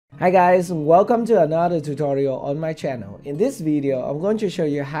Hi guys, and welcome to another tutorial on my channel. In this video, I'm going to show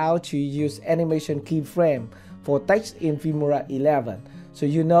you how to use animation keyframe for text in Filmora 11. So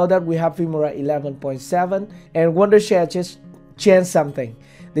you know that we have Filmora 11.7 and Wondershare just changed something.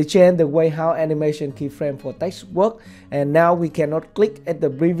 They changed the way how animation keyframe for text work, and now we cannot click at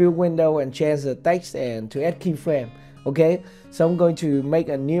the preview window and change the text and to add keyframe. Okay, so I'm going to make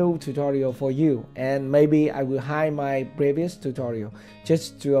a new tutorial for you, and maybe I will hide my previous tutorial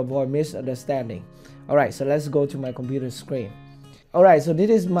just to avoid misunderstanding. Alright, so let's go to my computer screen. Alright, so this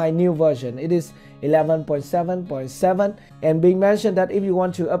is my new version. It is 11.7.7, and being mentioned that if you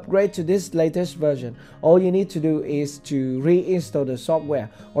want to upgrade to this latest version, all you need to do is to reinstall the software,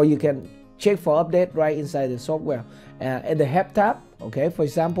 or you can check for update right inside the software at the help tab. Okay, for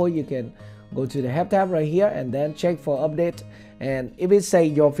example, you can go to the help tab right here and then check for update, and if it say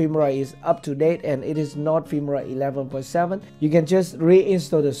your Filmora is up to date and it is not Filmora 11.7, you can just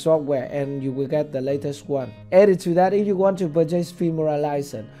reinstall the software and you will get the latest one. Added to that, if you want to purchase Filmora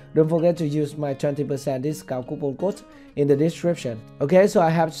license, don't forget to use my 20% discount coupon code in the description. Okay, so I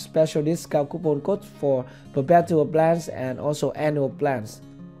have special discount coupon code for perpetual plans and also annual plans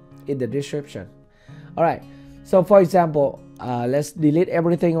in the description. Alright, so for example, let's delete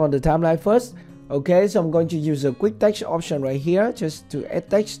everything on the timeline first. Okay, so I'm going to use a quick text option right here just to add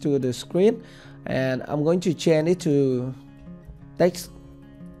text to the screen, and I'm going to change it to text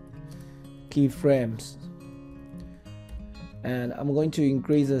keyframes, and I'm going to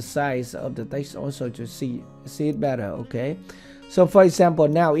increase the size of the text also to see it better. Okay, so for example,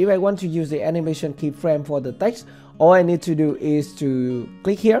 now if I want to use the animation keyframe for the text, all I need to do is to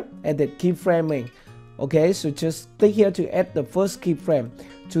click here at the keyframing. Okay, so just click here to add the first keyframe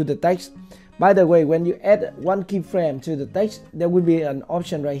to the text. By the way, when you add one keyframe to the text, there will be an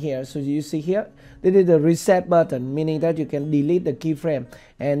option right here. So you see here, this is the reset button, meaning that you can delete the keyframe,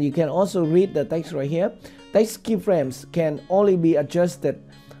 and you can also read the text right here. Text keyframes can only be adjusted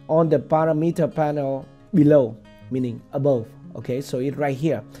on the parameter panel below, meaning above. Okay, so it's right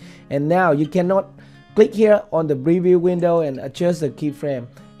here. And now you cannot click here on the preview window and adjust the keyframe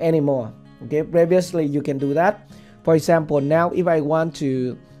anymore. Okay, previously you can do that. For example, now if I want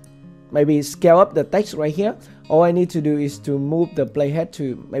to maybe scale up the text right here, all I need to do is to move the playhead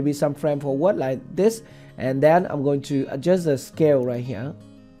to maybe some frame forward like this, and then I'm going to adjust the scale right here.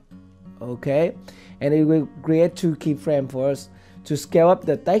 Okay, and it will create two keyframes for us to scale up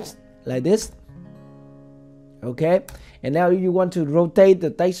the text like this. Okay, and now if you want to rotate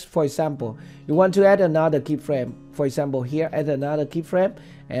the text, for example, you want to add another keyframe, for example here, add another keyframe,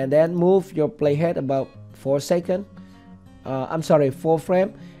 and then move your playhead about 4 seconds. 4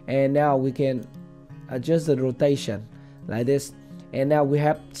 frames, and now we can adjust the rotation like this, and now we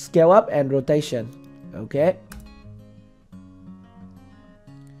have scale up and rotation. Okay,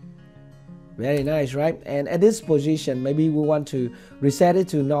 very nice, right? And at this position, maybe we want to reset it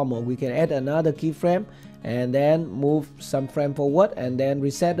to normal. We can add another keyframe and then move some frame forward and then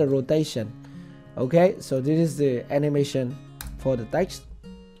reset the rotation. Okay, so this is the animation for the text.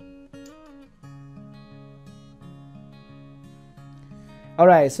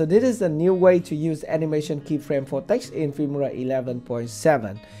 Alright, so this is a new way to use animation keyframe for text in Filmora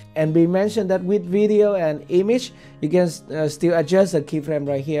 11.7. And we mentioned that with video and image, you can still adjust the keyframe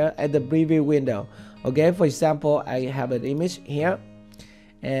right here at the preview window. Okay, for example, I have an image here,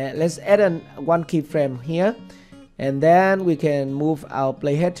 and let's add one keyframe here, and then we can move our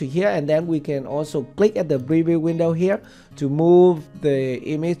playhead to here, and then we can also click at the preview window here to move the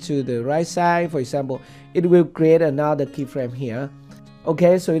image to the right side. For example, it will create another keyframe here.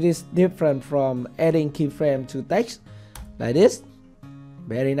 Okay, so it is different from adding keyframe to text like this.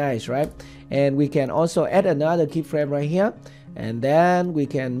 Very nice, right? And we can also add another keyframe right here, and then we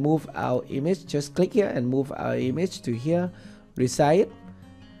can move our image. Just click here and move our image to here, resize it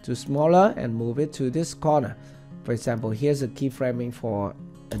to smaller and move it to this corner. For example, here's a keyframing for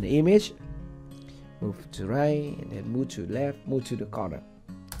an image. Move to right and then move to left, move to the corner.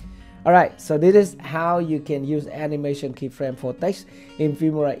 Alright, so this is how you can use animation keyframe for text in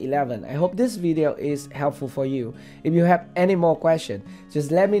Filmora 11. I hope this video is helpful for you. If you have any more questions, just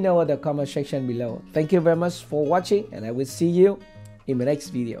let me know in the comment section below. Thank you very much for watching, and I will see you in the next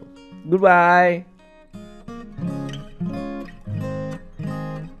video. Goodbye!